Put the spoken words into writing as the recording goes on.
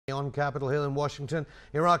On Capitol Hill in Washington,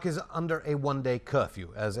 Iraq is under a one-day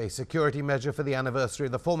curfew as a security measure for the anniversary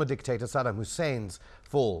of the former dictator Saddam Hussein's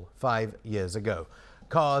fall 5 years ago.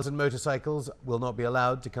 Cars and motorcycles will not be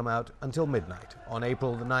allowed to come out until midnight. On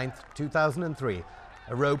April the 9th, 2003,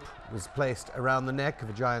 a rope was placed around the neck of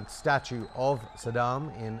a giant statue of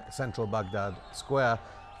Saddam in central Baghdad Square,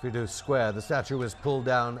 Firdos Square. The statue was pulled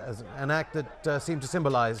down as an act that seemed to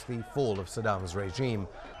symbolize the fall of Saddam's regime.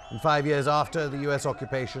 And 5 years after the US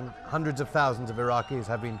occupation, hundreds of thousands of Iraqis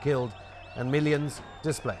have been killed and millions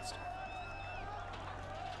displaced.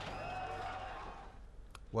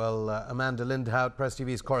 Well, Amanda Lindhout, Press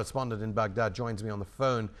TV's correspondent in Baghdad, joins me on the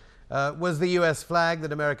phone. Was the US flag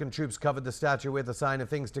that American troops covered the statue with a sign of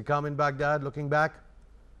things to come in Baghdad, looking back?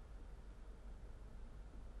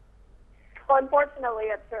 Well, unfortunately,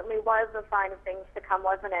 it certainly was a sign of things to come,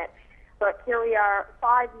 wasn't it? But here we are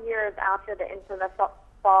 5 years after the infamous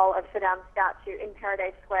fall of Saddam's statue in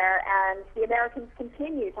Paradise Square, and the Americans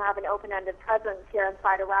continue to have an open-ended presence here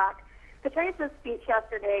inside Iraq. Petraeus' speech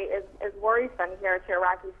yesterday is worrisome here to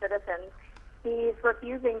Iraqi citizens. He's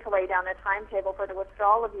refusing to lay down a timetable for the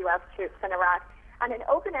withdrawal of U.S. troops in Iraq, and an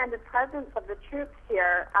open-ended presence of the troops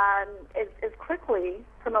here is quickly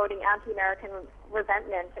promoting anti-American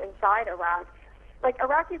resentment inside Iraq. Like,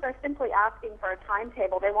 Iraqis are simply asking for a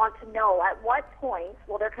timetable. They want to know at what point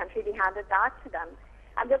will their country be handed back to them.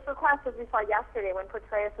 And this request, as we saw yesterday when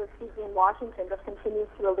Petraeus was speaking in Washington, just continues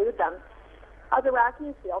to elude them. As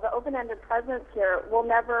Iraqis feel, the open-ended presence here will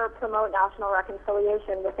never promote national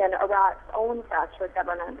reconciliation within Iraq's own fractured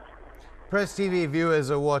government. Press TV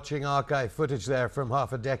viewers are watching archive footage there from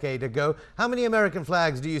half a decade ago. How many American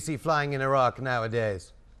flags do you see flying in Iraq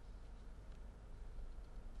nowadays?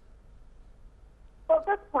 Well, at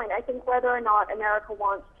this point, I think whether or not America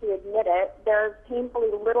wants to admit it, there's painfully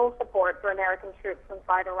little support for American troops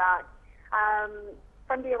inside Iraq.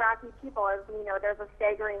 From the Iraqi people, as we know, there's a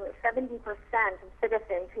staggering 70% of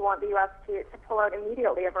citizens who want the U.S. to pull out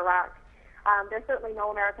immediately of Iraq. There's certainly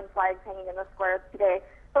no American flags hanging in the squares today.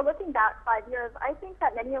 So looking back 5 years, I think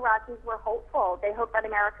that many Iraqis were hopeful. They hoped that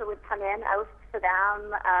America would come in, oust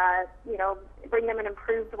Saddam, bring them an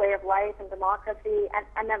improved way of life and democracy,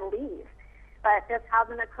 and then leave. But this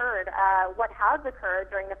hasn't occurred. What has occurred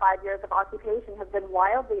during the 5 years of occupation has been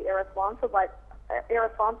wildly irresponsible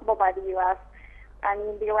by the U.S. I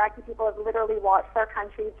mean, the Iraqi people have literally watched their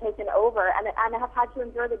country taken over and have had to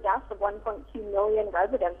endure the deaths of 1.2 million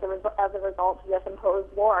residents as a result of this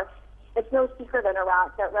imposed war. It's no secret in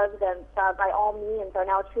Iraq that residents, by all means, are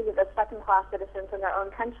now treated as second-class citizens in their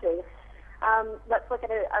own country. Let's look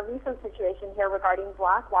at a recent situation here regarding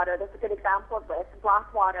Blackwater. This is a good example of this.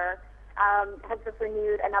 Blackwater has just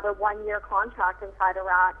renewed another one-year contract inside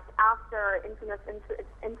Iraq after infamous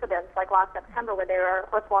incidents like last September, where they were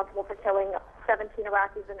responsible for killing 17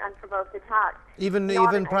 Iraqis in unprovoked attacks. Even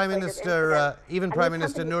Prime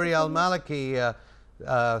Minister Nouri al-Maliki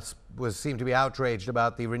seemed to be outraged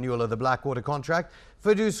about the renewal of the Blackwater contract.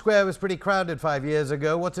 Firdos Square was pretty crowded 5 years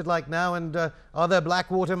ago. What's it like now, and are there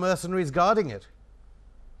Blackwater mercenaries guarding it?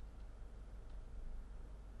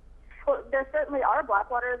 Well, there certainly are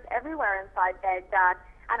Blackwaters everywhere inside Baghdad,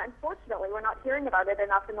 and unfortunately we're not hearing about it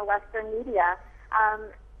enough in the Western media.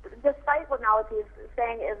 Despite what Maliki is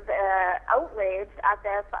saying is outraged at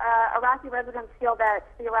this, Iraqi residents feel that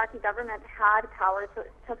the Iraqi government had power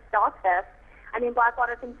to stop this. I mean,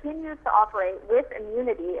 Blackwater continues to operate with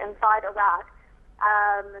immunity inside Iraq.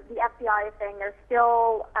 The FBI is saying they're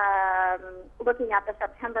still looking at the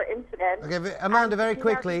September incident. Okay, Amanda, very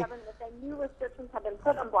quickly. New restrictions have been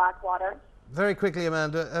put on Blackwater. Very quickly,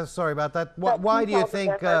 Amanda. Sorry about that. Why do you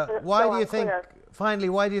think? Finally,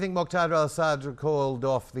 why do you think Moqtada al-Sadr called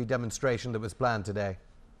off the demonstration that was planned today?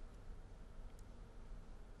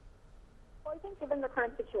 Well, I think given the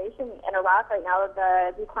current situation in Iraq right now,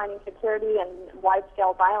 the declining security and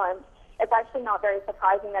wide-scale violence, it's actually not very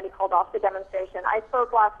surprising that he called off the demonstration. I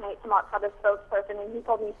spoke last night to Moqtada's spokesperson, and he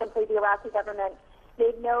told me simply the Iraqi government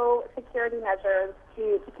made no security measures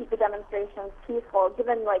to keep the demonstrations peaceful.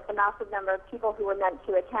 Given the massive number of people who were meant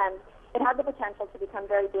to attend, it had the potential to become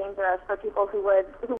very dangerous for people who